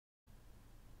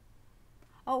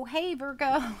Oh, hey,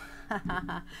 Virgo.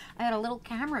 I had a little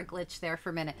camera glitch there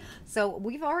for a minute. So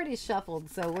we've already shuffled,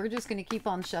 so we're just going to keep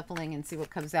on shuffling and see what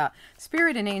comes out.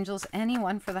 Spirit and angels,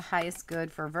 anyone for the highest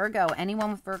good for Virgo.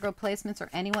 Anyone with Virgo placements or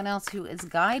anyone else who is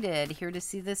guided here to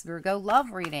see this Virgo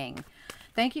love reading.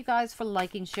 Thank you guys for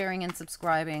liking, sharing, and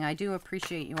subscribing. I do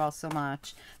appreciate you all so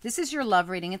much. This is your love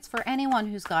reading. It's for anyone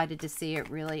who's guided to see it,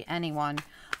 really, anyone.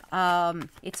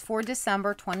 It's for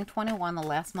December 2021, the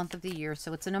last month of the year,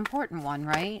 so it's an important one,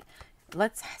 right?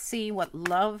 Let's see what's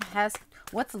love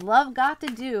got to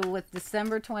do with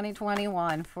December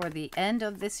 2021 for the end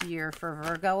of this year for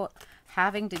Virgo,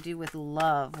 having to do with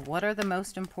love. What are the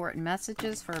most important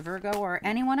messages for Virgo or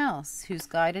anyone else who's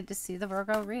guided to see the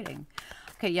Virgo reading?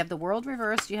 Okay, you have the World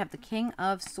reversed, you have the King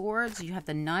of Swords, you have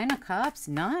the Nine of Cups.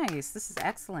 Nice, this is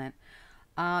excellent.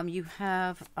 You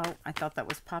have, oh, I thought that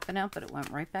was popping out, but it went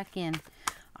right back in.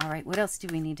 All right, what else do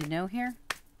we need to know here?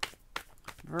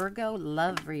 Virgo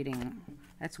love reading.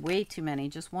 That's way too many,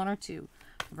 just one or two.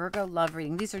 Virgo love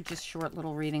reading. These are just short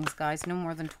little readings, guys, no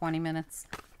more than 20 minutes.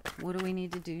 What do we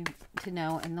need to do to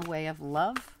know in the way of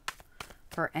love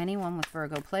for anyone with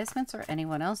Virgo placements or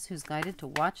anyone else who's guided to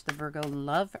watch the Virgo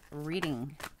love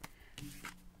reading?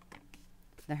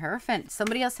 The Hierophant.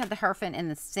 Somebody else had the Hierophant in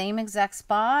the same exact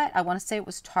spot. I want to say it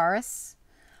was Taurus.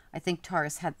 I think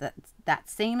Taurus had that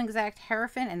same exact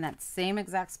Hierophant in that same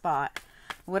exact spot.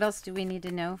 What else do we need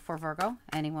to know for Virgo?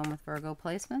 Anyone with Virgo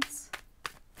placements?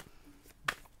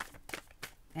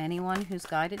 Anyone who's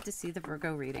guided to see the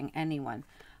Virgo reading? Anyone?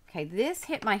 Okay, this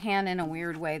hit my hand in a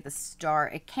weird way, the star.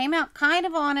 It came out kind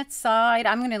of on its side.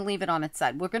 I'm going to leave it on its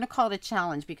side. We're going to call it a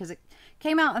challenge because it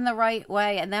came out in the right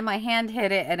way, and then my hand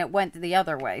hit it, and it went the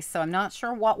other way. So I'm not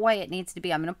sure what way it needs to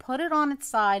be. I'm going to put it on its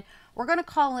side. We're going to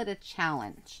call it a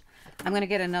challenge. I'm going to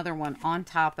get another one on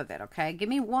top of it, okay? Give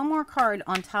me one more card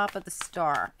on top of the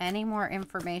star. Any more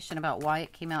information about why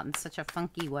it came out in such a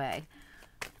funky way?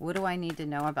 What do I need to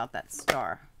know about that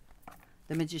star?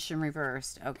 The Magician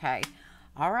reversed, okay.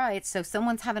 All right, so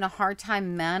someone's having a hard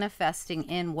time manifesting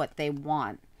in what they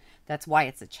want. That's why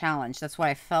it's a challenge. That's why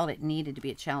I felt it needed to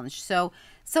be a challenge. So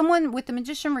someone with the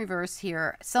Magician reverse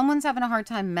here, someone's having a hard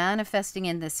time manifesting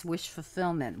in this wish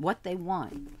fulfillment, what they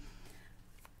want.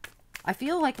 I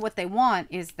feel like what they want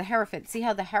is the Hierophant. See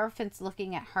how the Hierophant's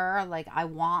looking at her like, I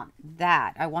want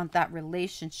that. I want that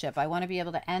relationship. I want to be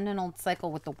able to end an old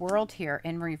cycle with the World here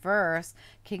in reverse.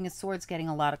 King of Swords getting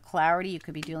a lot of clarity. You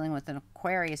could be dealing with an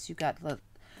Aquarius. You got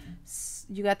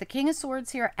the King of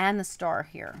Swords here and the Star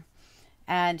here.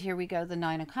 And here we go, the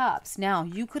Nine of Cups. Now,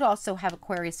 you could also have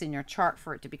Aquarius in your chart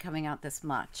for it to be coming out this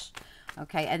much.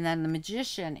 Okay, and then the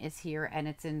Magician is here and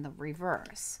it's in the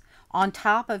reverse. On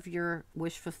top of your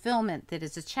wish fulfillment that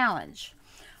is a challenge.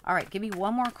 All right, give me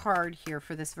one more card here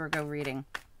for this Virgo reading.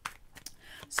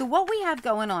 So what we have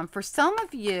going on, for some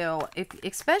of you,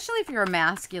 especially if you're a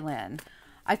masculine,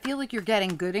 I feel like you're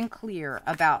getting good and clear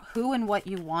about who and what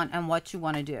you want and what you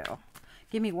want to do.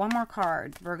 Give me one more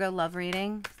card. Virgo love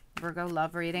reading. Virgo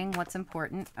love reading. What's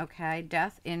important? Okay,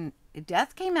 Death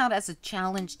came out as a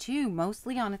challenge too,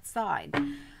 mostly on its side.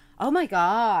 Oh my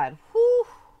God. Whew.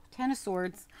 Ten of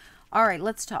Swords. All right,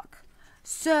 let's talk.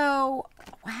 So,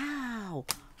 wow.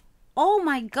 Oh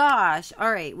my gosh.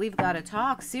 All right, we've got to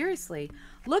talk. Seriously.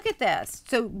 Look at this.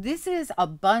 So this is a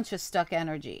bunch of stuck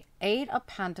energy.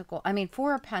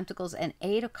 Four of Pentacles and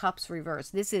Eight of Cups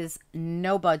reversed. This is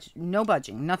no budging.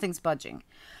 Nothing's budging.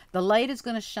 The light is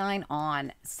going to shine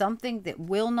on something that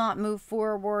will not move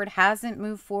forward, hasn't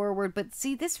moved forward. But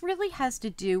see, this really has to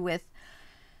do with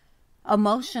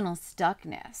emotional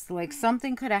stuckness. Like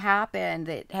something could have happened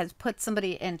that has put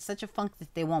somebody in such a funk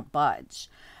that they won't budge.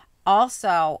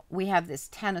 Also, we have this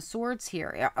Ten of Swords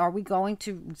here. Are we going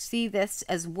to see this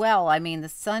as well? I mean, the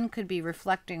sun could be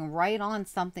reflecting right on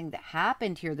something that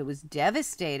happened here that was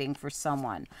devastating for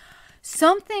someone.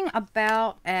 Something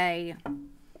about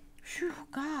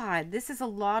God, this is a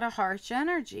lot of harsh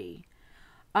energy.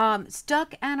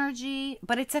 Stuck energy,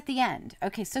 but it's at the end.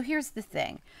 Okay, so here's the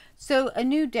thing. So a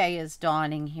new day is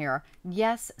dawning here.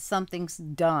 Yes, something's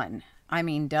done. I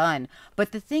mean, done.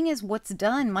 But the thing is, what's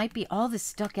done might be all the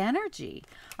stuck energy.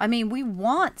 I mean, we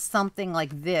want something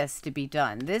like this to be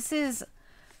done. This is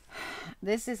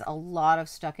a lot of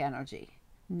stuck energy,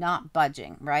 not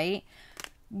budging, right?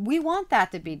 We want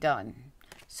that to be done.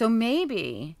 So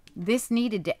maybe this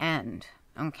needed to end,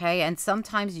 okay? And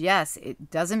sometimes, yes, it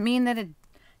doesn't mean it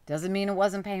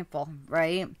wasn't painful,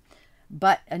 right?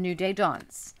 But a new day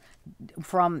dawns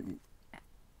from,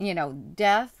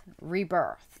 death,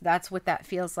 rebirth. That's what that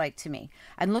feels like to me.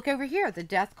 And look over here. The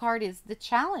Death card is the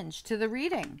challenge to the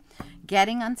reading.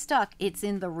 Getting unstuck. It's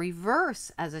in the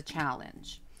reverse as a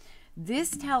challenge.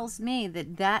 This tells me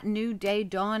that that new day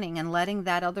dawning and letting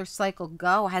that other cycle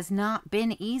go has not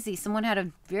been easy. Someone had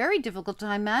a very difficult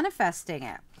time manifesting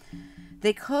it.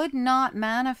 They could not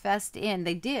manifest in,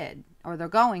 they did, or they're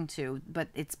going to, but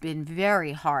it's been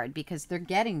very hard because they're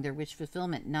getting their wish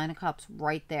fulfillment. 9 of Cups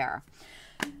right there.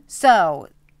 So,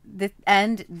 the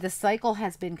cycle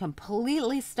has been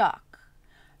completely stuck.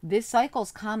 This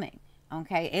cycle's coming.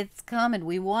 Okay, it's coming.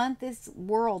 We want this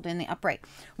world in the upright.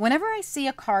 Whenever I see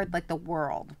a card like the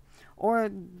World or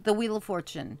the Wheel of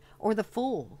Fortune or the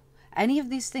Fool, any of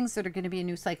these things that are going to be a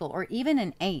new cycle, or even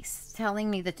an Ace telling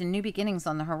me that the new beginning's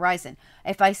on the horizon,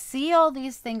 if I see all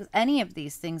these things, any of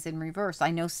these things in reverse,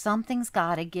 I know something's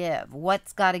got to give.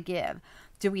 What's got to give?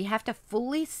 Do we have to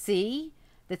fully see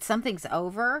that something's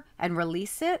over and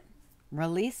release it?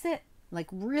 Release it? Like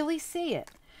really see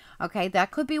it? Okay, that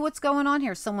could be what's going on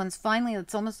here. Someone's finally,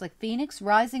 it's almost like Phoenix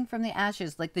rising from the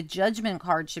ashes. Like the Judgment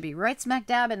card should be right smack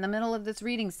dab in the middle of this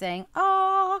reading saying,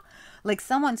 oh, like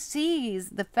someone sees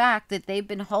the fact that they've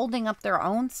been holding up their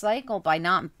own cycle by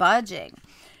not budging.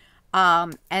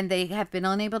 And they have been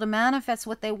unable to manifest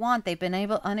what they want. They've been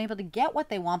unable to get what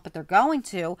they want, but they're going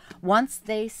to once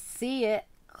they see it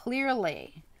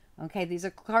clearly. Okay, these are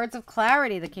cards of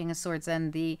clarity, the King of Swords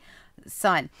and the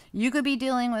Sun. You could be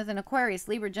dealing with an Aquarius,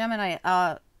 Libra, Gemini,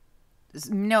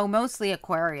 no, mostly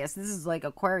Aquarius. This is like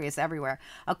Aquarius everywhere.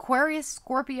 Aquarius,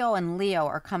 Scorpio, and Leo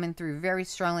are coming through very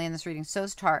strongly in this reading. So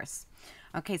is Taurus.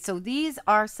 Okay, so these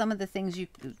are some of the things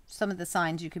some of the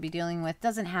signs you could be dealing with.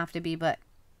 Doesn't have to be, but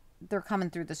they're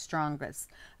coming through the strongest.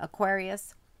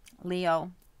 Aquarius,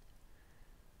 Leo.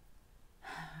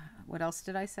 What else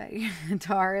did I say?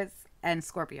 Taurus and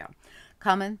Scorpio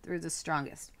coming through the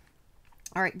strongest.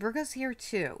 All right, Virgo's here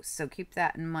too, so keep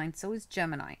that in mind. So is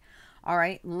Gemini. All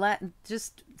right,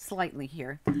 just slightly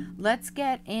here. Let's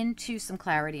get into some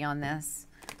clarity on this.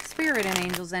 Spirit and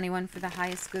angels, anyone for the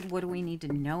highest good? What do we need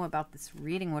to know about this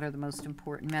reading? What are the most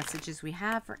important messages we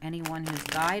have for anyone who's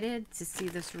guided to see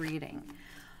this reading?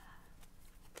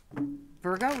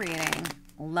 Virgo reading,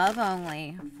 love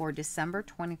only for December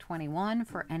 2021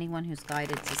 for anyone who's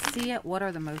guided to see it. What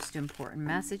are the most important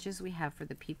messages we have for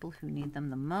the people who need them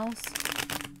the most?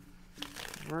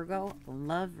 Virgo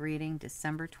love reading,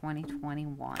 December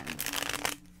 2021.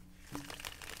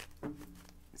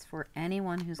 It's for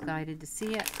anyone who's guided to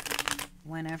see it,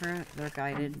 whenever they're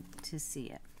guided to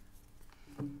see it.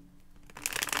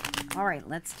 All right,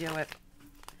 let's do it.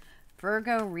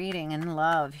 Virgo reading and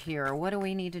love here. What do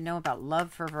we need to know about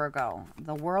love for Virgo?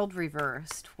 The world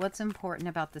reversed. What's important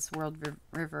about this world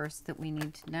reversed that we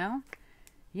need to know?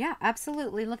 Yeah,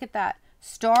 absolutely. Look at that.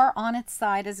 Star on its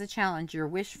side as a challenge. Your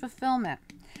wish fulfillment.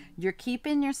 You're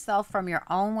keeping yourself from your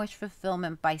own wish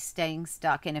fulfillment by staying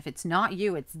stuck. And if it's not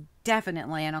you, it's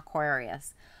definitely an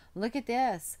Aquarius. Look at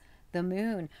this. The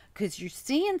moon, because you're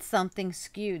seeing something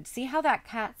skewed. See how that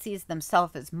cat sees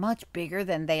themselves as much bigger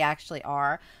than they actually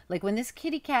are? Like when this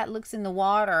kitty cat looks in the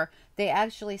water, they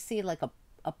actually see like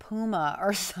a puma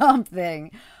or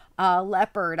something.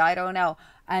 Leopard, I don't know.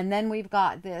 And then we've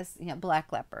got this,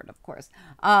 black leopard, of course.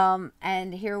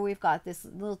 And here we've got this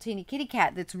little teeny kitty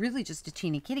cat that's really just a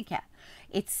teeny kitty cat.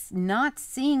 It's not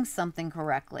seeing something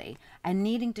correctly and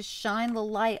needing to shine the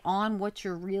light on what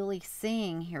you're really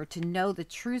seeing here to know the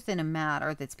truth in a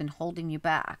matter that's been holding you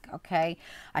back, okay?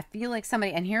 I feel like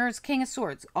somebody, and here's King of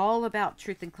Swords, all about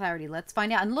truth and clarity. Let's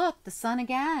find out. And look, the sun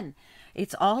again.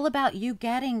 It's all about you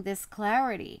getting this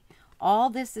clarity. All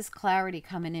this is clarity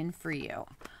coming in for you.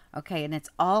 Okay, and it's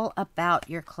all about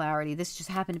your clarity. This just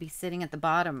happened to be sitting at the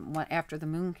bottom after the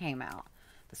moon came out.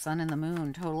 The sun and the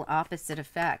moon, total opposite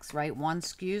effects, right? One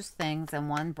skews things and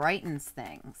one brightens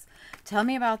things. Tell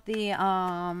me about the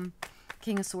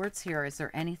King of Swords here. Is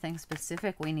there anything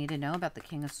specific we need to know about the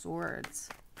King of Swords?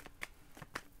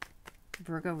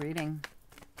 Virgo reading.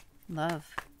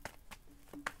 Love.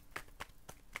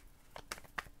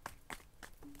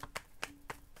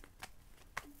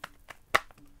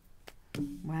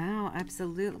 Wow,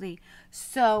 absolutely.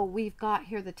 So we've got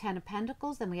here the 10 of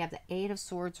Pentacles, then we have the 8 of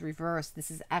Swords reversed. This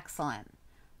is excellent.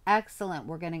 Excellent.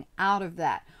 We're getting out of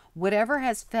that. Whatever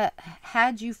has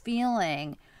had you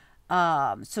feeling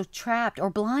so trapped or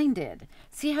blinded.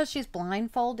 See how she's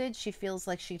blindfolded? She feels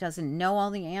like she doesn't know all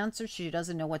the answers. She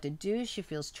doesn't know what to do. She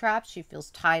feels trapped. She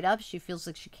feels tied up. She feels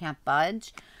like she can't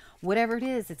budge. Whatever it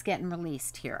is, it's getting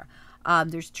released here.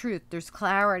 There's truth, there's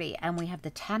clarity, and we have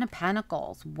the 10 of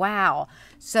Pentacles. Wow.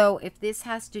 So if this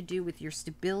has to do with your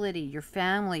stability, your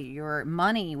family, your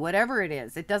money, whatever it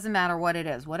is, it doesn't matter what it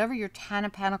is. Whatever your 10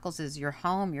 of Pentacles is, your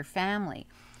home, your family,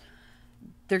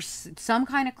 there's some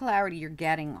kind of clarity you're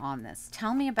getting on this.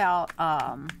 Tell me about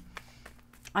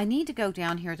I need to go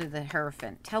down here to the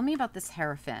Hierophant. Tell me about this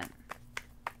Hierophant.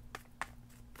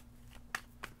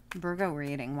 Virgo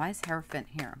reading. Why is Hierophant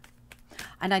here?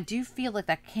 And I do feel like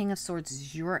that King of Swords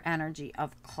is your energy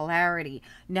of clarity.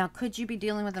 Now, could you be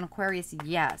dealing with an Aquarius?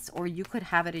 Yes. Or you could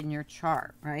have it in your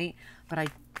chart, right? But I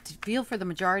feel for the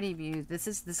majority of you, this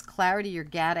is this clarity you're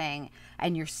getting,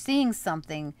 and you're seeing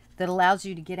something that allows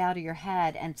you to get out of your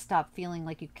head and stop feeling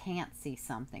like you can't see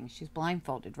something. She's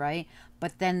blindfolded, right?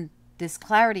 But then this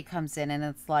clarity comes in, and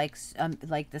it's like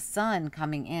the sun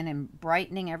coming in and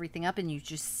brightening everything up, and you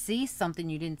just see something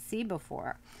you didn't see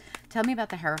before. Tell me about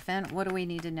the Hierophant. What do we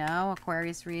need to know?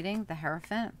 Aquarius reading, the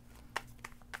Hierophant.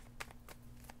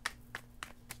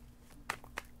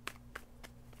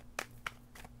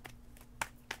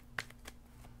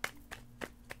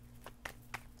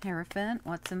 Hierophant,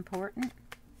 what's important?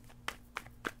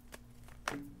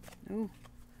 Ooh,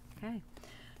 okay.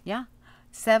 Yeah.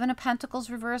 Seven of Pentacles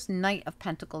reversed, Knight of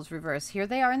Pentacles reversed. Here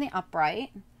they are in the upright.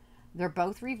 They're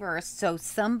both reversed. So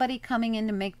somebody coming in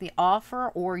to make the offer,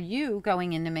 or you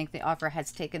going in to make the offer,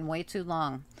 has taken way too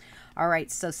long. All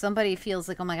right. So somebody feels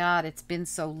like, oh my God, it's been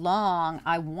so long.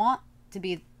 I want to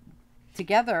be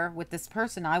together with this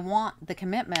person. I want the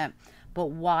commitment, but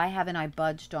why haven't I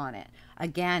budged on it?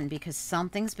 Again, because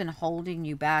something's been holding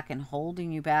you back and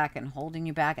holding you back and holding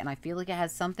you back. And I feel like it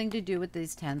has something to do with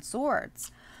these 10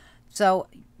 swords. So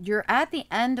you're at the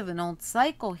end of an old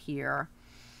cycle here.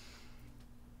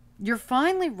 You're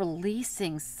finally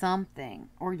releasing something,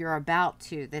 or you're about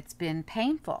to, that's been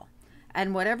painful.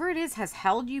 And whatever it is has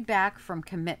held you back from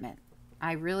commitment.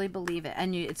 I really believe it.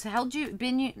 And it's held you,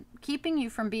 keeping you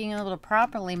from being able to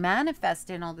properly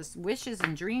manifest in all this wishes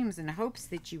and dreams and hopes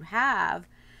that you have,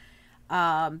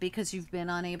 because you've been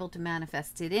unable to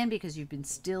manifest it in, because you've been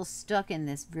still stuck in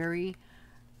this very,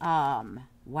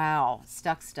 wow,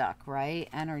 stuck, right?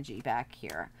 Energy back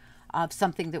here of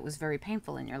something that was very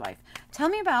painful in your life. Tell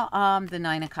me about the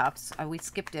Nine of Cups. We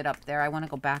skipped it up there. I want to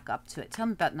go back up to it. Tell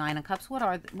me about Nine of Cups.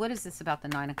 What is this about the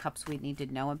Nine of Cups we need to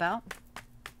know about?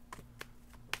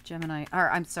 Gemini,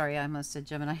 or I'm sorry, I almost said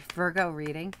Gemini. Virgo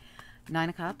reading. Nine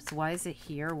of Cups. Why is it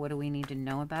here? What do we need to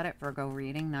know about it? Virgo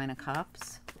reading. Nine of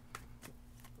Cups.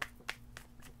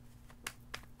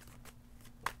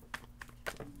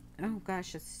 Oh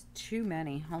gosh, it's too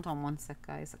many. Hold on one sec,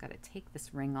 guys. I gotta take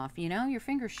this ring off. You know, your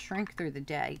fingers shrink through the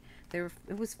day.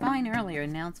 It was fine earlier,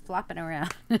 and now it's flopping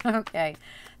around. Okay.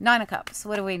 Nine of Cups.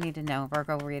 What do we need to know?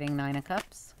 Virgo reading. Nine of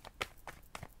Cups.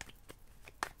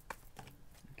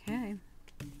 Okay.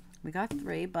 We got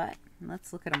 3, but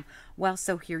let's look at them. Well,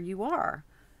 so here you are.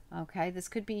 Okay, this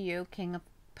could be you. King of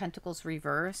Pentacles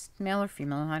reversed, male or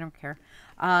female, I don't care.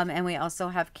 And we also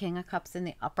have King of Cups in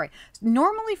the upright.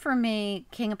 Normally for me,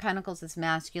 King of Pentacles is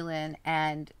masculine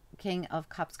and King of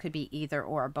Cups could be either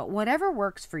or, but whatever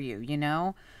works for you, you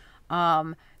know.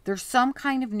 There's some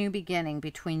kind of new beginning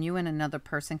between you and another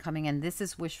person coming in. This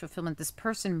is wish fulfillment. This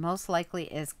person most likely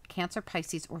is Cancer,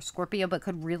 Pisces, or Scorpio, but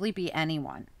could really be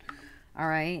anyone. All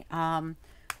right.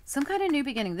 Some kind of new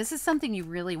beginning. This is something you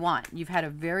really want. You've had a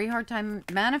very hard time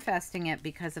manifesting it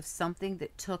because of something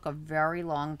that took a very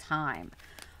long time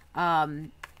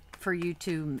for you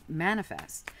to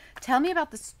manifest. Tell me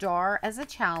about the Star as a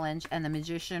challenge and the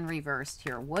Magician reversed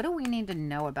here. What do we need to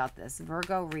know about this?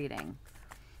 Virgo reading.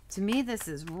 To me, this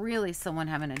is really someone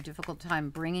having a difficult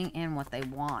time bringing in what they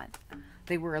want.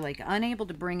 They were like unable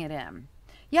to bring it in.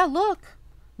 Yeah,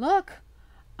 look.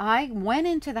 I went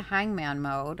into the hangman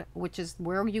mode, which is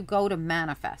where you go to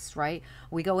manifest, right?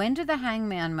 We go into the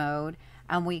hangman mode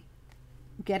and we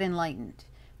get enlightened.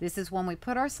 This is when we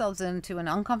put ourselves into an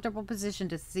uncomfortable position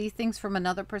to see things from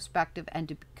another perspective and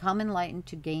to become enlightened,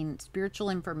 to gain spiritual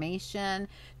information,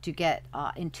 to get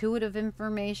intuitive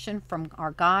information from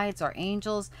our guides, our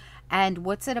angels. And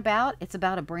what's it about? It's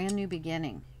about a brand new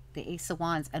beginning. The Ace of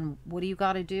Wands. And what do you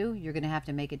got to do? You're going to have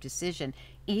to make a decision,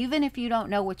 even if you don't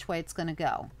know which way it's going to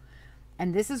go.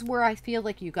 And this is where I feel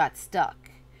like you got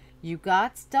stuck. You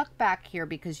got stuck back here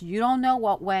because you don't know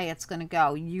what way it's going to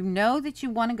go. You know that you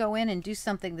want to go in and do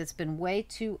something that's been way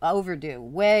too overdue,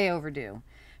 way overdue.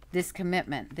 This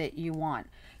commitment that you want.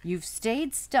 You've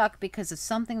stayed stuck because of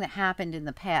something that happened in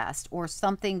the past or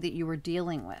something that you were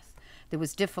dealing with that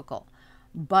was difficult.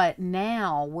 But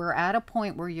now we're at a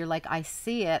point where you're like, I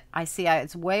see it.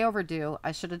 It's way overdue.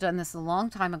 I should have done this a long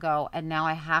time ago. And now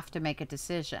I have to make a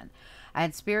decision.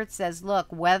 And Spirit says, look,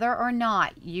 whether or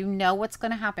not you know what's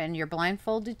going to happen, you're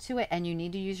blindfolded to it and you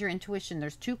need to use your intuition.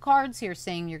 There's 2 cards here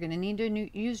saying you're going to need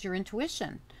to use your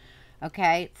intuition,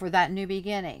 okay, for that new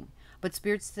beginning. But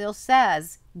Spirit still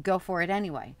says, go for it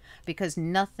anyway, because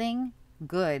nothing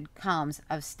good comes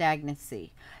of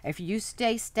stagnancy. If you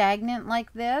stay stagnant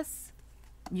like this,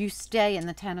 you stay in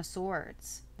the Ten of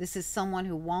Swords. This is someone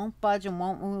who won't budge and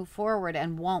won't move forward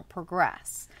and won't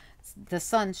progress. The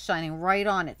sun's shining right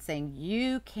on it, saying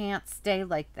you can't stay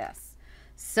like this.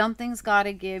 Something's got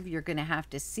to give. You're going to have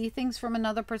to see things from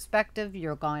another perspective.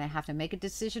 You're going to have to make a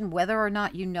decision whether or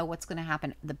not you know what's going to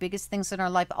happen. The biggest things in our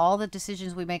life, all the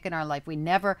decisions we make in our life,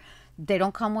 they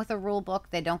don't come with a rule book.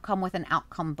 They don't come with an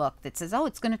outcome book that says, oh,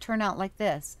 it's going to turn out like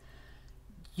this.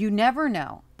 You never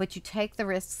know, but you take the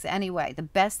risks anyway. The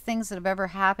best things that have ever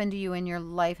happened to you in your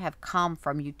life have come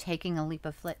from you taking a leap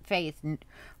of faith,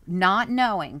 not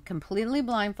knowing, completely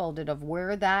blindfolded of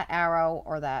where that arrow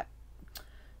or that,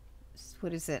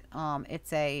 what is it?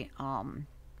 It's a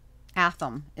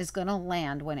atom is going to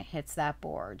land when it hits that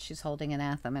board. She's holding an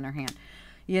atom in her hand.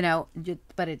 You know,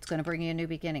 but it's going to bring you a new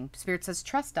beginning. Spirit says,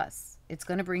 trust us. It's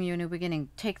going to bring you a new beginning.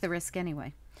 Take the risk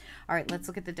anyway. All right, let's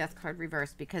look at the Death card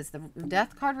reversed, because the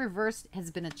Death card reversed has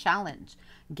been a challenge.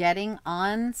 Getting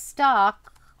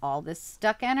unstuck, all this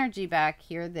stuck energy back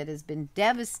here that has been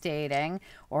devastating,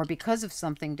 or because of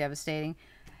something devastating,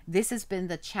 this has been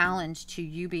the challenge to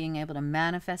you being able to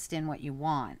manifest in what you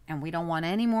want. And we don't want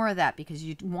any more of that, because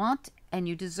you want and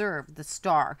you deserve the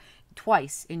star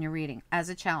twice in your reading as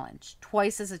a challenge,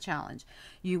 twice as a challenge.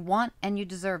 You want and you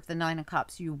deserve the Nine of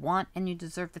Cups. You want and you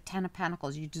deserve the Ten of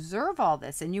Pentacles. You deserve all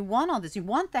this, and you want all this. You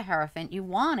want the Hierophant. You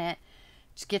want it.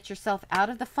 Just get yourself out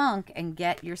of the funk and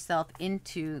get yourself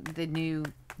into the new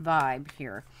vibe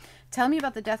here. Tell me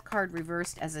about the Death card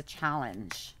reversed as a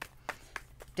challenge.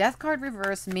 Death card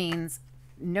reversed means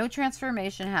no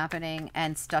transformation happening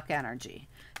and stuck energy.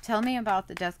 Tell me about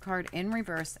the Death card in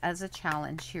reverse as a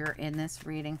challenge here in this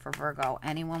reading for Virgo.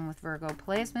 Anyone with Virgo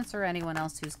placements or anyone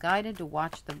else who's guided to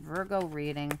watch the Virgo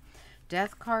reading.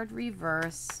 Death card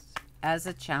reverse as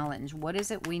a challenge. What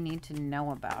is it we need to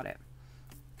know about it?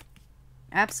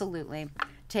 Absolutely.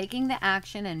 Taking the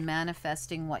action and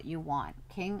manifesting what you want.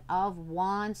 King of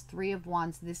Wands, Three of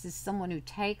Wands. This is someone who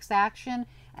takes action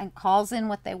and calls in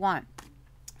what they want.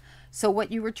 So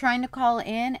what you were trying to call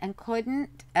in and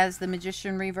couldn't, as the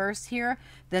Magician reverse here,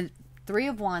 the Three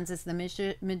of Wands is the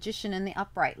Magician in the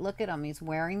upright. Look at him. He's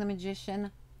wearing the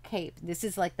Magician cape. This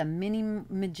is like the mini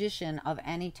Magician of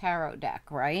any tarot deck,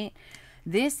 right?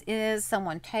 This is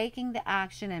someone taking the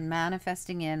action and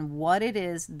manifesting in what it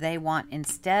is they want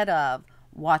instead of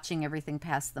watching everything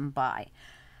pass them by.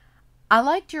 I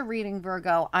liked your reading,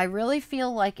 Virgo. I really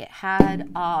feel like it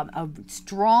had a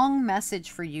strong message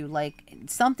for you, like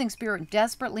something Spirit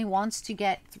desperately wants to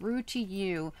get through to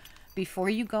you before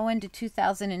you go into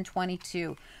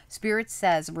 2022. Spirit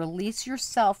says, release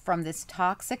yourself from this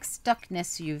toxic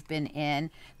stuckness you've been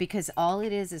in, because all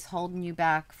it is holding you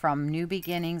back from new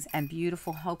beginnings and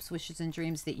beautiful hopes, wishes, and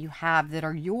dreams that you have that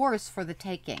are yours for the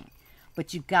taking.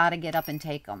 But you got to get up and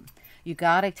take them. You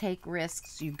got to take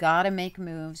risks. You got to make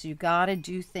moves. You got to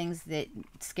do things that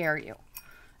scare you.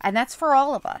 And that's for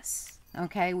all of us.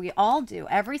 Okay, we all do.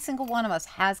 Every single one of us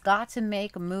has got to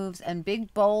make moves and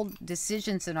big, bold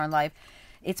decisions in our life.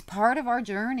 It's part of our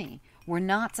journey. We're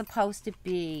not supposed to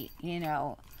be, you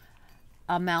know,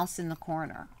 a mouse in the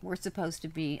corner. We're supposed to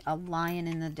be a lion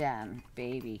in the den,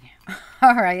 baby.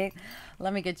 All right,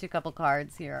 let me get you a couple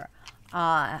cards here.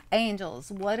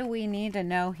 Angels, what do we need to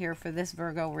know here for this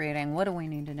Virgo reading? What do we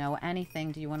need to know?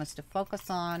 Anything do you want us to focus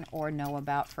on or know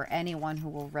about for anyone who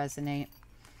will resonate?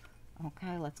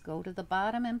 Okay, let's go to the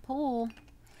bottom and pull.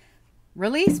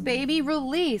 Release, baby,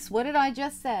 release. What did I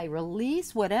just say?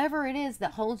 Release whatever it is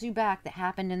that holds you back, that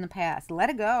happened in the past. Let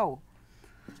it go.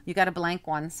 You got a blank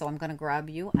one, so I'm going to grab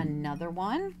you another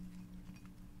one.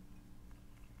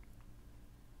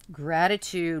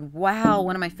 Gratitude. Wow,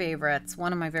 one of my favorites.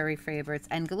 One of my very favorites.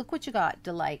 And look what you got.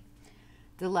 Delight.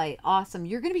 Delight. Awesome.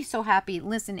 You're going to be so happy.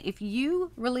 Listen, if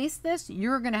you release this,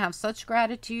 you're going to have such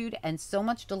gratitude and so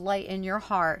much delight in your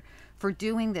heart for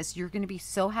doing this. You're going to be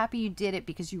so happy you did it,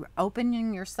 because you're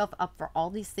opening yourself up for all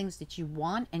these things that you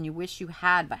want and you wish you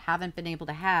had but haven't been able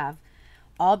to have,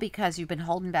 all because you've been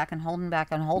holding back and holding back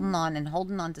and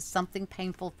holding on to something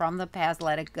painful from the past.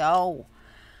 Let it go.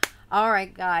 All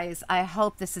right, guys, I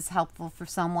hope this is helpful for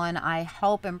someone. I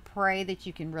hope and pray that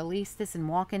you can release this and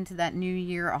walk into that new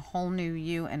year, a whole new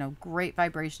you, and a great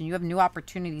vibration. You have new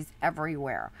opportunities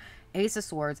everywhere. Ace of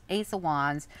Swords, Ace of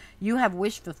Wands. You have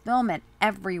wish fulfillment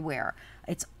everywhere.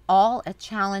 It's all a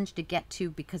challenge to get to,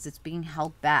 because it's being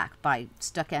held back by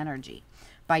stuck energy,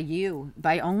 by you,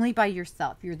 only by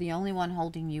yourself. You're the only one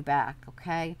holding you back,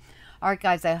 okay? All right,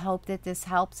 guys, I hope that this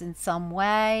helps in some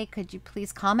way. Could you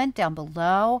please comment down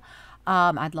below?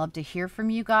 I'd love to hear from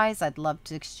you guys. I'd love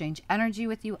to exchange energy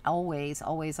with you always,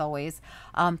 always, always.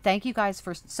 Thank you guys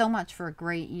for so much for a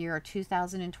great year,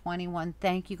 2021.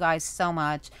 Thank you guys so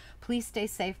much. Please stay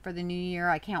safe for the new year.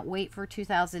 I can't wait for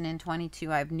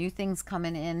 2022. I have new things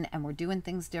coming in, and we're doing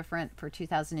things different for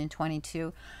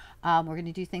 2022. We're going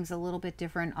to do things a little bit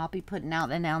different. I'll be putting out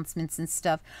announcements and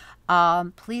stuff.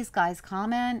 Please, guys,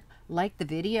 comment, like the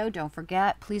video. Don't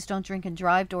forget, please don't drink and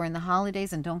drive during the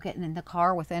holidays, and don't get in the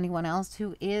car with anyone else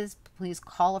who is. Please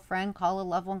call a friend, call a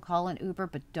loved one, call an Uber,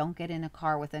 but don't get in a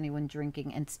car with anyone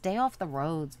drinking, and stay off the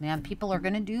roads, man. People are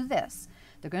going to do this.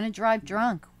 They're going to drive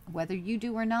drunk. Whether you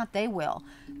do or not, they will.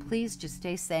 Please just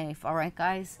stay safe. All right,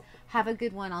 guys? Have a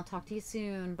good one. I'll talk to you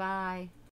soon. Bye.